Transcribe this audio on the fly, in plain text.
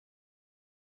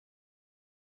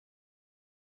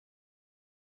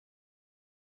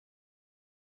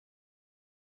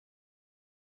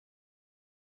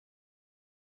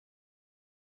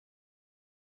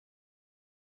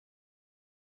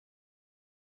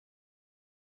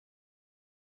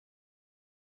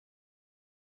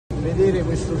vedere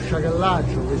questo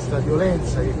sciacallaggio, questa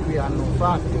violenza che qui hanno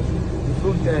fatto di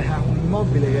fronte a un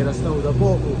immobile che era stato da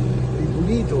poco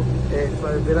ripulito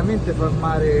veramente fa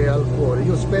male al cuore.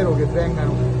 Io spero che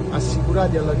vengano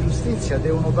assicurati alla giustizia,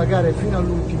 devono pagare fino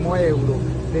all'ultimo euro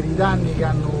per i danni che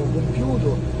hanno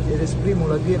compiuto ed esprimo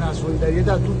la piena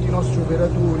solidarietà a tutti i nostri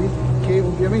operatori che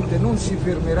ovviamente non si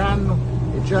fermeranno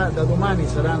e già da domani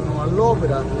saranno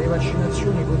all'opera, le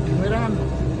vaccinazioni continueranno,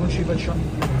 non ci facciamo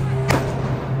più.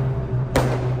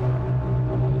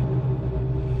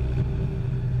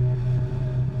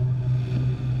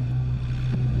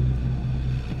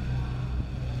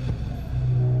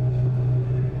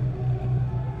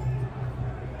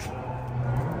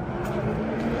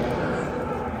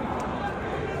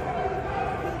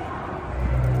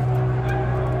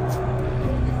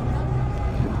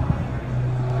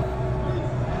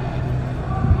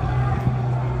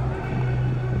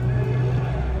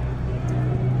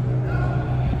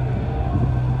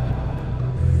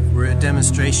 We're at a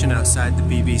demonstration outside the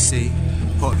BBC,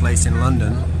 Port Place in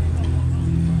London.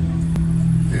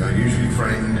 They are usually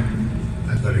framed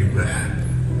as very rare.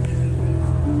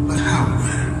 But how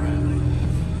rare?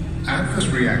 Adverse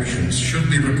reactions should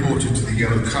be reported to the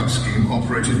Yellow Card scheme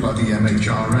operated by the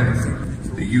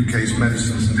MHRA, the UK's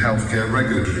Medicines and Healthcare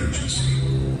Regulatory Agency.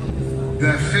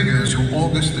 Their figures for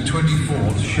August the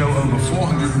 24th show over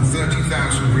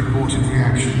 430,000 reported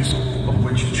reactions, of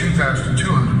which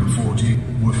 2,240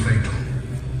 were fatal.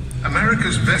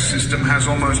 America's VEST system has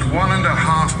almost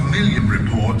 1.5 million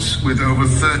reports with over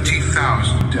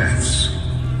 30,000 deaths.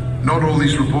 Not all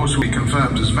these reports will be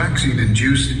confirmed as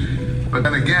vaccine-induced, but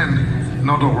then again,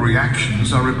 not all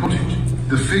reactions are reported.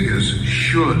 The figures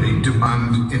surely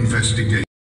demand investigation.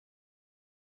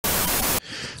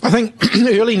 I think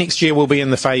early next year we'll be in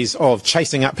the phase of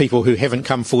chasing up people who haven't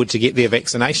come forward to get their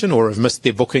vaccination or have missed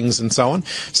their bookings and so on.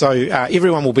 So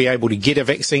everyone will be able to get a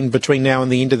vaccine between now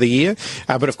and the end of the year.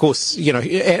 But of course, you know,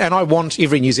 and I want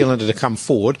every New Zealander to come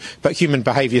forward, but human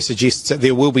behaviour suggests that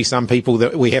there will be some people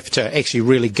that we have to actually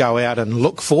really go out and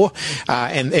look for,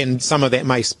 and some of that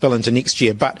may spill into next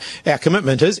year. But our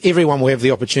commitment is everyone will have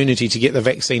the opportunity to get the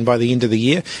vaccine by the end of the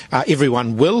year.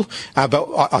 Everyone will, but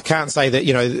I can't say that,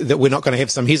 you know, that we're not going to have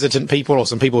some hesitant people or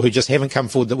some people who just haven't come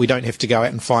forward that we don't have to go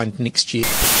out and find next year.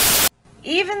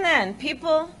 Even then,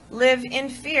 people live in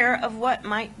fear of what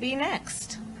might be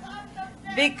next,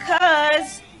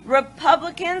 because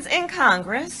Republicans in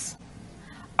Congress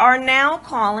are now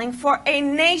calling for a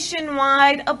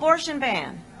nationwide abortion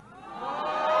ban.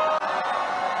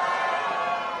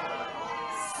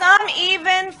 Some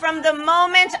even from the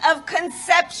moment of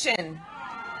conception.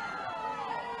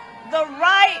 The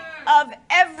right of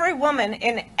every woman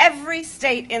in every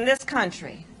state in this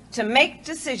country to make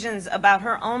decisions about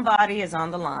her own body is on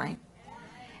the line.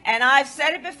 And I've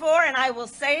said it before and I will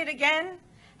say it again.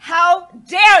 How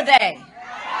dare they?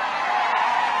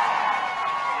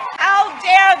 How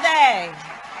dare they?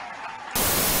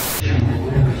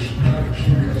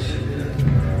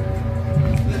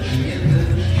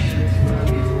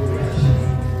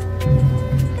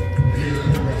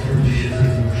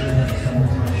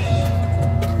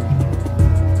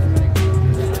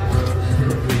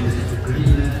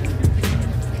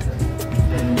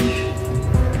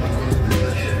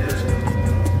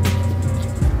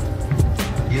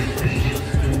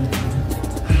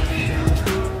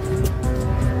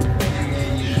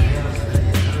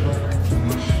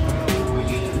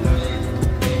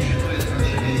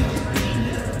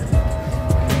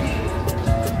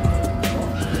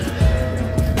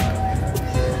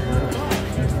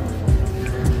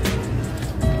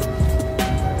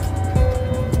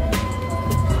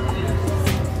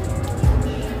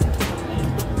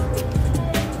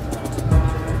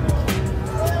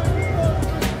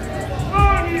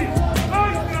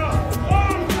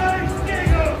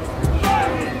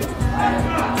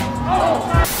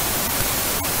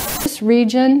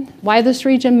 Region, why this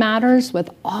region matters with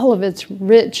all of its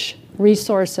rich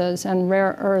resources and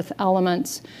rare earth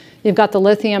elements. You've got the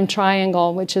lithium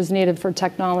triangle, which is needed for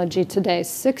technology today.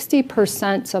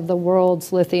 60% of the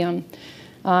world's lithium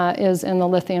is in the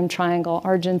lithium triangle: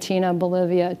 Argentina,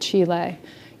 Bolivia, Chile.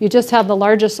 You just have the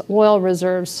largest oil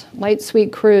reserves, light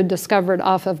sweet crude, discovered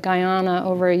off of Guyana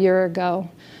over a year ago.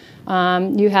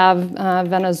 You have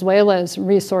Venezuela's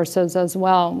resources as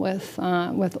well with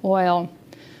oil.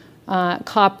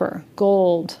 Copper,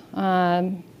 gold.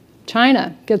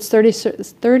 China gets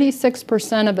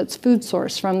 36% of its food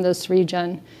source from this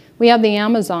region. We have the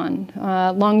Amazon,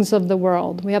 lungs of the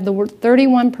world. We have the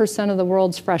 31% of the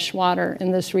world's fresh water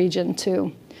in this region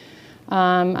too.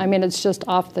 I mean, it's just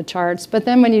off the charts. But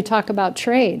then when you talk about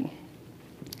trade,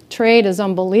 Trade is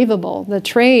unbelievable. The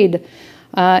trade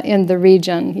in the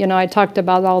region. You know, I talked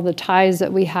about all the ties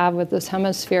that we have with this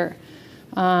hemisphere.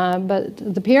 But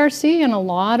the PRC and a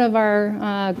lot of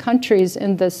our countries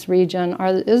in this region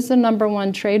is the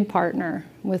 #1 trade partner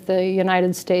with the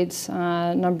United States,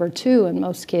 #2 in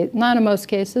most cases, not in most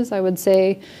cases, I would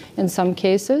say in some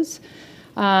cases.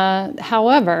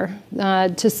 However,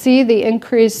 to see the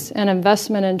increase in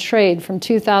investment in trade from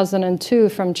 2002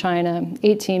 from China,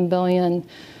 18 billion,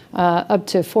 up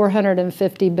to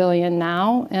 450 billion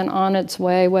now, and on its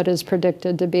way, what is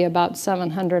predicted to be about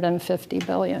 750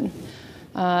 billion.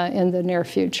 In the near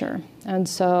future. And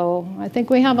so I think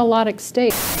we have a lot at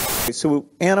stake. So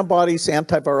antibodies,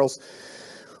 antivirals,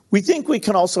 we think we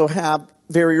can also have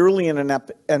very early in an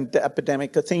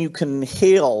epidemic a thing you can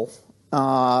inhale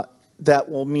that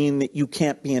will mean that you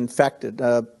can't be infected,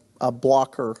 a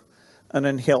blocker, an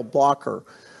inhaled blocker.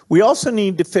 We also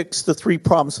need to fix the 3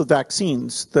 problems with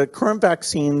vaccines. The current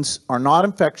vaccines are not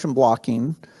infection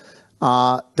blocking.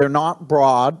 They're not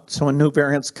broad, so when new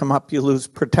variants come up, you lose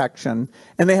protection.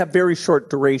 And they have very short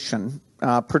duration,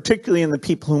 particularly in the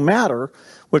people who matter,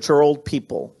 which are old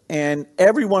people. And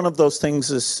every one of those things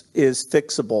is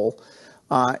fixable.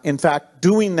 In fact,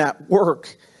 doing that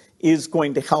work is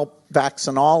going to help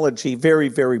vaccinology very,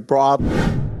 very broadly.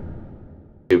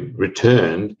 We've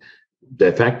returned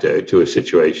de facto to a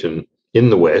situation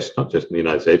in the West, not just in the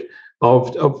United States,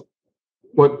 of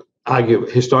what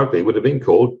historically would have been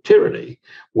called tyranny,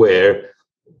 where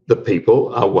the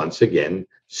people are once again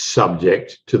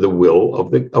subject to the will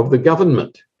of the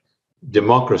government.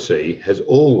 Democracy has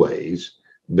always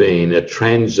been a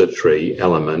transitory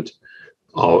element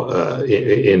of,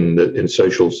 in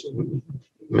social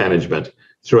management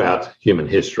throughout human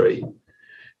history.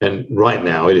 And right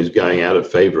now it is going out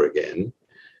of favor again,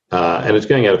 and it's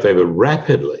going out of favor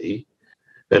rapidly.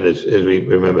 And as we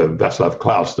remember, Václav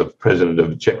Klaus, the president of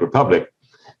the Czech Republic,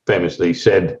 famously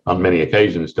said on many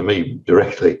occasions to me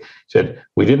directly, said,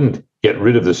 we didn't get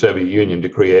rid of the Soviet Union to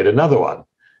create another one.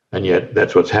 And yet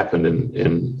that's what's happened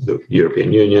in the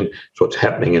European Union. It's what's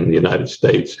happening in the United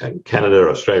States and Canada,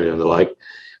 Australia and the like.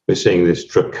 We're seeing this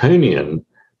draconian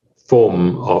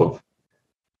form of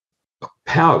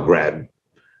power grab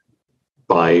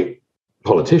by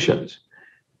politicians.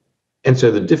 And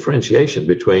so the differentiation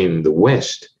between the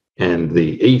West and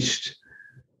the East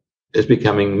is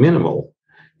becoming minimal.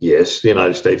 Yes, the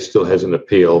United States still has an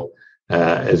appeal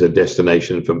as a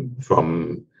destination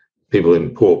from people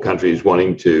in poor countries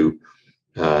wanting to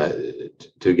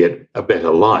get a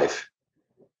better life.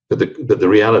 But the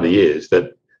reality is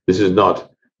that this is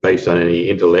not based on any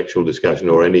intellectual discussion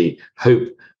or any hope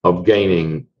of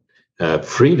gaining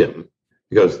freedom,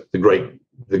 because the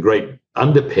great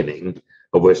underpinning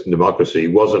of Western democracy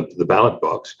wasn't the ballot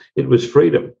box, it was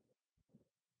freedom.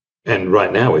 And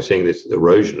right now we're seeing this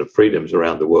erosion of freedoms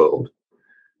around the world.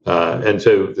 And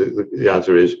so the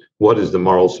answer is, what is the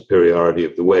moral superiority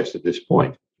of the West at this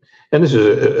point? And this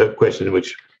is a question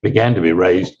which began to be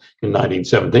raised in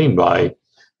 1917 by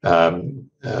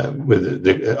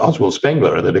with Oswald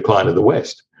Spengler and the decline of the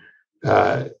West.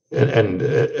 And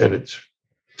it's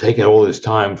taken all this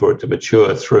time for it to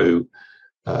mature through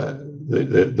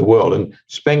the world. And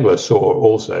Spengler saw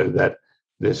also that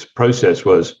this process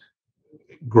was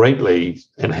greatly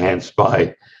enhanced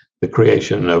by the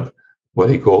creation of what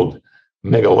he called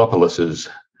megalopolises,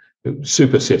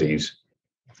 super cities.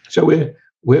 So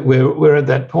we're at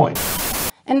that point.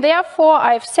 And therefore,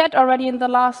 I've said already in the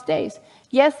last days,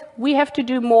 yes, we have to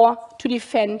do more to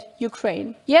defend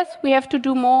Ukraine. Yes, we have to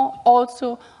do more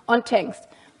also on tanks.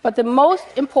 But the most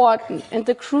important and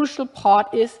the crucial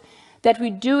part is that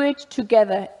we do it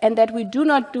together and that we do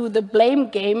not do the blame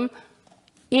game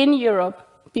in Europe,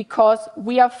 because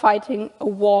we are fighting a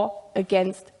war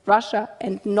against Russia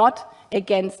and not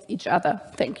against each other.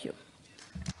 Thank you.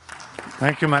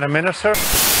 Thank you, Madam Minister.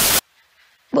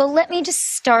 Well, let me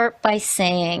just start by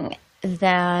saying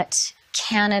that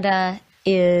Canada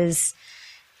is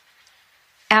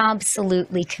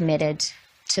absolutely committed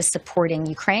to supporting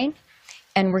Ukraine,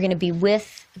 and we're going to be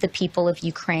with the people of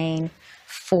Ukraine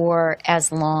for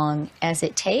as long as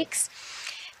it takes.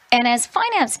 And as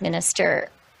Finance Minister,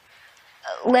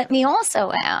 let me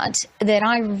also add that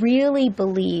I really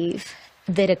believe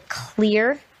that a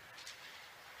clear,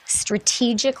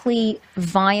 strategically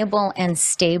viable and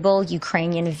stable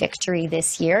Ukrainian victory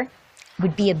this year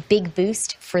would be a big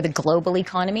boost for the global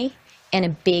economy and a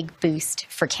big boost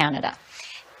for Canada.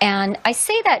 And I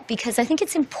say that because I think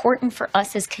it's important for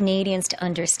us as Canadians to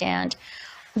understand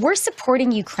we're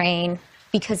supporting Ukraine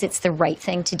because it's the right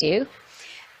thing to do,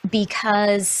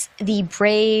 because the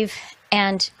brave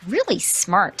and really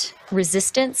smart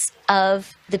resistance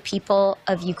of the people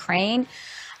of Ukraine,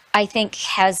 I think,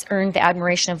 has earned the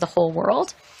admiration of the whole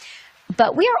world.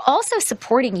 But we are also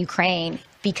supporting Ukraine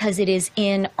because it is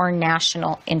in our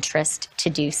national interest to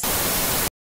do so.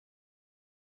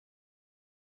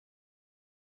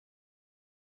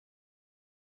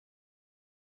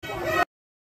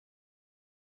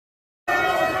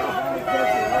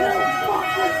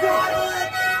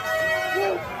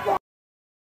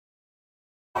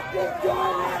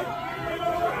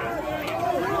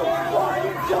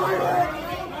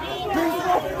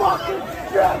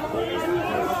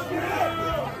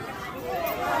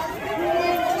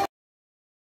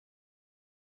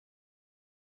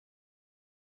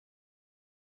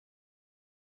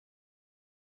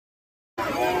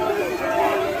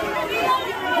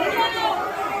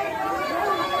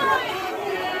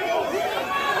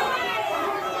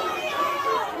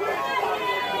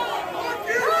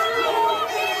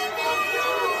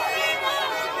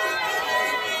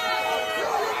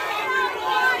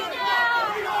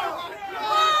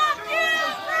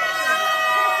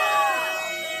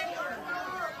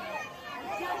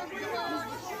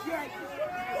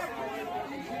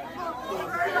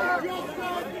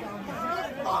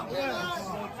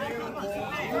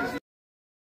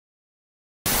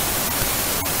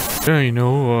 Yeah, you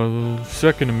know, the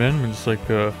Second Amendment's like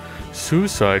a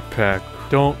suicide pact.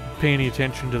 Don't pay any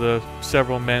attention to the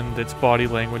several men that's body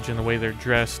language and the way they're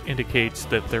dressed indicates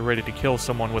that they're ready to kill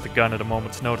someone with a gun at a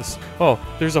moment's notice. Oh,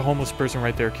 there's a homeless person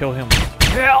right there, kill him.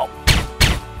 Help!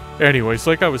 Anyways,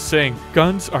 like I was saying,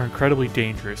 guns are incredibly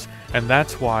dangerous, and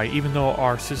that's why, even though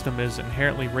our system is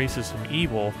inherently racist and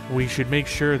evil, we should make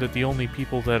sure that the only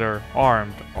people that are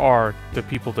armed are the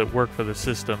people that work for the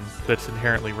system that's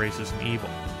inherently racist and evil.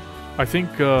 I think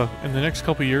in the next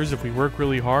couple years, if we work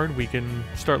really hard, we can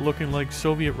start looking like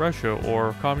Soviet Russia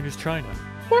or Communist China.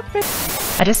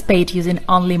 I just paid using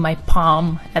only my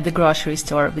palm at the grocery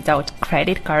store without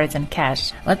credit cards and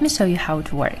cash. Let me show you how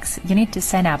it works. You need to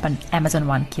sign up on Amazon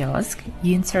One kiosk,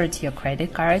 you insert your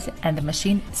credit cards and the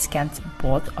machine scans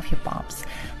both of your palms.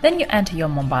 Then you enter your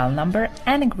mobile number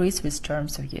and agrees with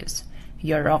terms of use.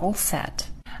 You're all set.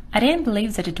 I didn't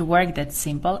believe that it worked that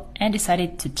simple and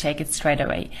decided to check it straight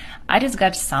away. I just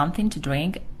got something to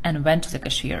drink and went to the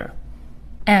cashier.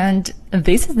 And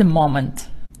this is the moment.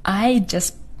 I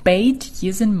just paid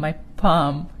using my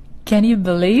palm. Can you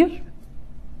believe?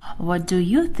 What do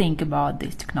you think about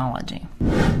this technology?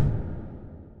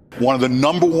 One of the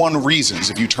number one reasons,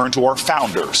 if you turn to our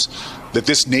founders, that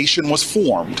this nation was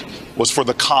formed was for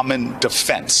the common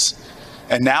defense.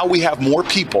 And now we have more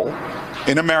people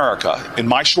in America, in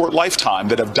my short lifetime,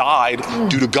 that have died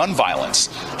due to gun violence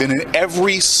than in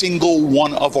every single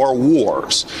one of our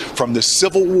wars, from the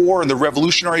Civil War and the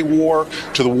Revolutionary War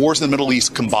to the wars in the Middle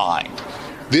East combined.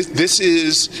 This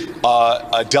is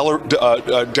a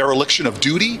dereliction of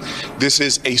duty. This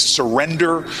is a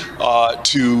surrender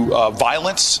to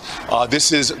violence.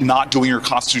 This is not doing your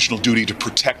constitutional duty to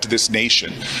protect this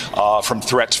nation from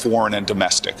threats, foreign and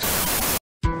domestic.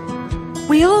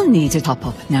 We all need a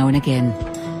top-up now and again,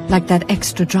 like that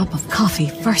extra drop of coffee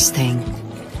first thing,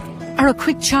 or a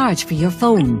quick charge for your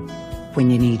phone when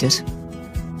you need it.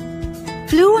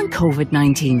 Flu and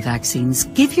COVID-19 vaccines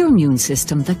give your immune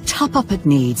system the top-up it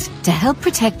needs to help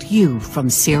protect you from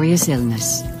serious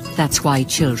illness. That's why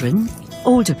children,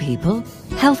 older people,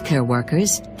 healthcare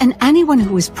workers, and anyone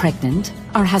who is pregnant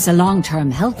or has a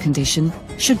long-term health condition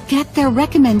should get their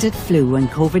recommended flu and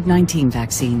COVID-19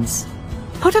 vaccines.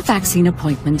 Put a vaccine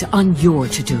appointment on your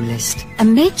to-do list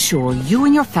and make sure you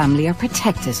and your family are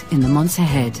protected in the months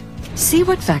ahead. See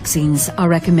what vaccines are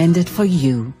recommended for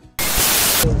you.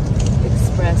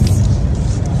 Express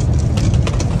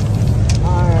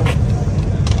our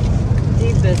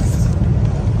deepest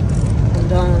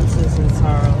condolences and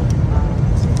sorrow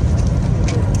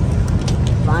to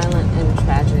the violent and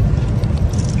tragic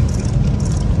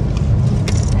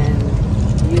and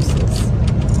useless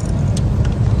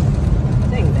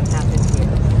thing that happened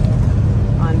here.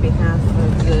 On behalf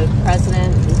of the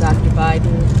President, Dr.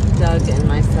 Biden, Doug, and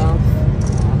myself,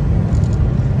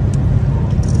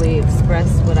 we express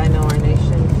what I know our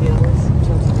nation feels in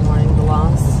terms of mourning the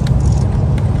loss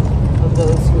of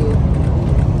those who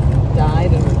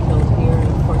died and were killed here, and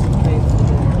of course we pray for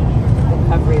the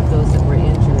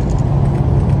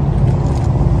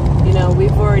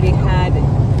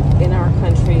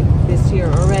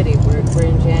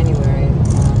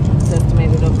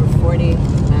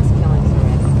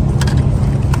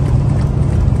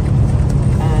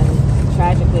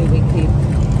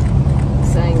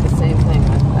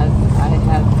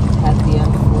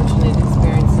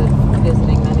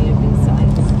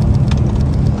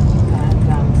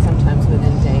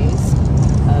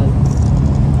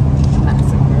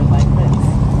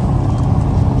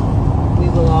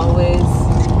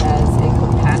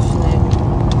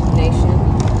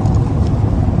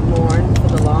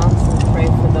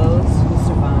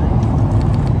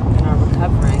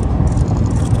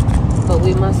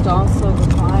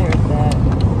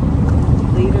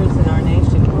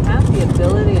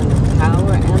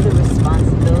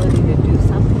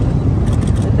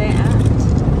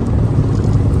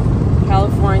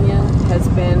California has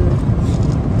been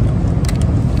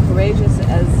courageous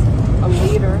as a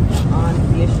leader on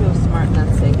the issue of smart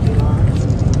gun safety laws.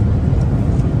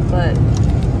 But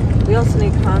we also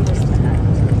need Congress to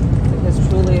act, because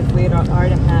truly if we are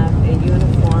to have a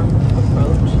uniform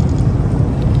approach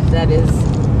that is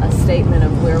a statement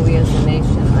of where we as a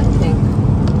nation, I think,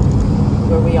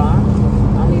 where we are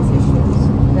on these issues,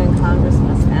 then Congress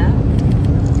must act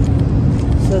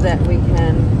so that we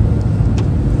can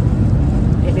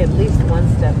get at least one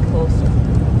step closer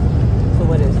to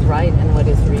what is right and what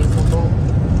is reasonable,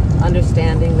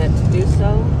 understanding that to do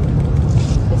so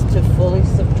is to fully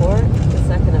support the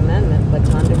Second Amendment, but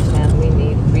to understand we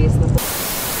need reasonable.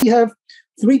 We have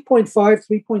 3.5,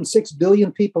 3.6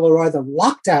 billion people are either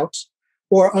locked out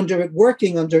or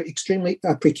working under extremely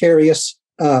precarious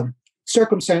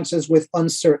circumstances with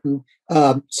uncertain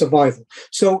survival.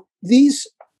 So these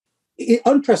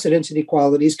unprecedented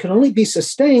inequalities can only be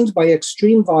sustained by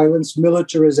extreme violence,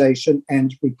 militarization,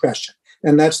 and repression.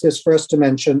 And that's this first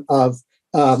dimension of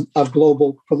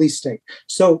global police state.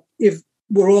 So if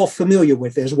we're all familiar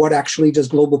with this, what actually does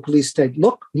global police state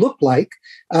look like?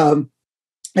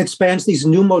 It spans these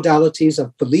new modalities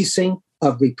of policing,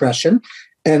 of repression,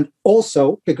 and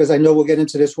also, because I know we'll get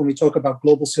into this when we talk about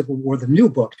Global Civil War, the new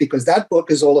book, because that book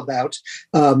is all about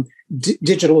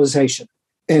digitalization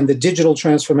and the digital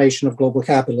transformation of global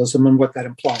capitalism and what that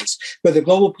implies. But the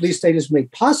global police state is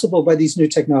made possible by these new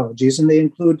technologies, and they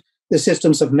include the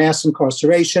systems of mass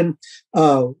incarceration,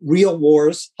 real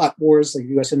wars, hot wars, like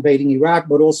the U.S. invading Iraq,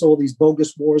 but also all these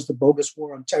bogus wars, the bogus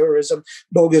war on terrorism,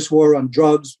 bogus war on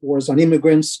drugs, wars on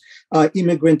immigrants,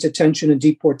 immigrant detention and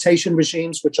deportation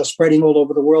regimes, which are spreading all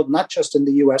over the world, not just in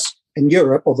the U.S. and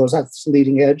Europe, although that's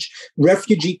leading edge,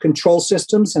 refugee control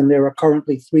systems, and there are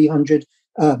currently 300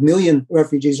 million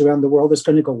refugees around the world. It's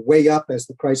going to go way up as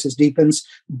the crisis deepens.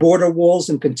 Border walls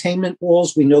and containment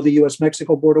walls. We know the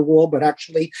U.S.-Mexico border wall, but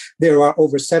actually there are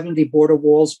over 70 border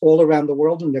walls all around the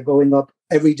world, and they're going up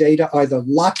every day to either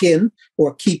lock in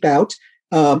or keep out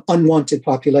unwanted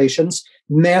populations.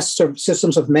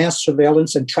 Systems of mass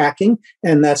surveillance and tracking,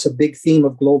 and that's a big theme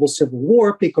of global civil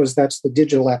war because that's the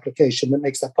digital application that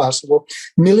makes that possible.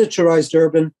 Militarized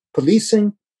urban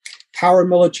policing,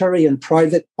 paramilitary and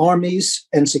private armies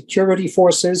and security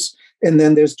forces. And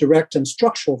then there's direct and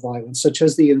structural violence, such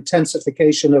as the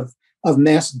intensification of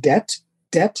mass debt,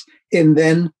 and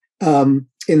then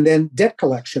debt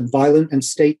collection, violent and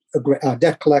state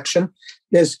debt collection.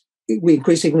 We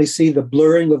increasingly see the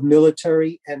blurring of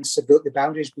military and the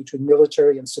boundaries between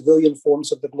military and civilian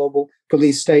forms of the global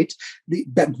police state,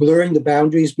 blurring the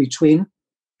boundaries between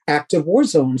active war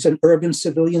zones and urban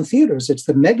civilian theaters. It's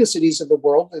the megacities of the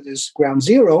world that is ground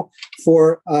zero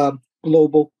for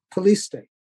global police state.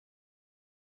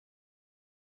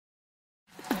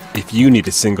 If you need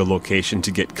a single location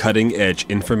to get cutting-edge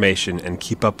information and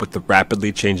keep up with the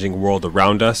rapidly changing world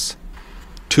around us,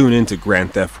 tune into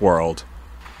Grand Theft World,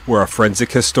 where a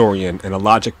forensic historian and a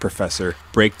logic professor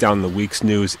break down the week's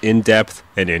news in depth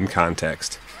and in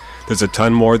context. There's a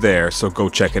ton more there, so go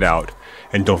check it out.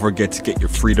 And don't forget to get your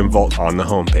Freedom Vault on the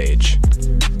homepage.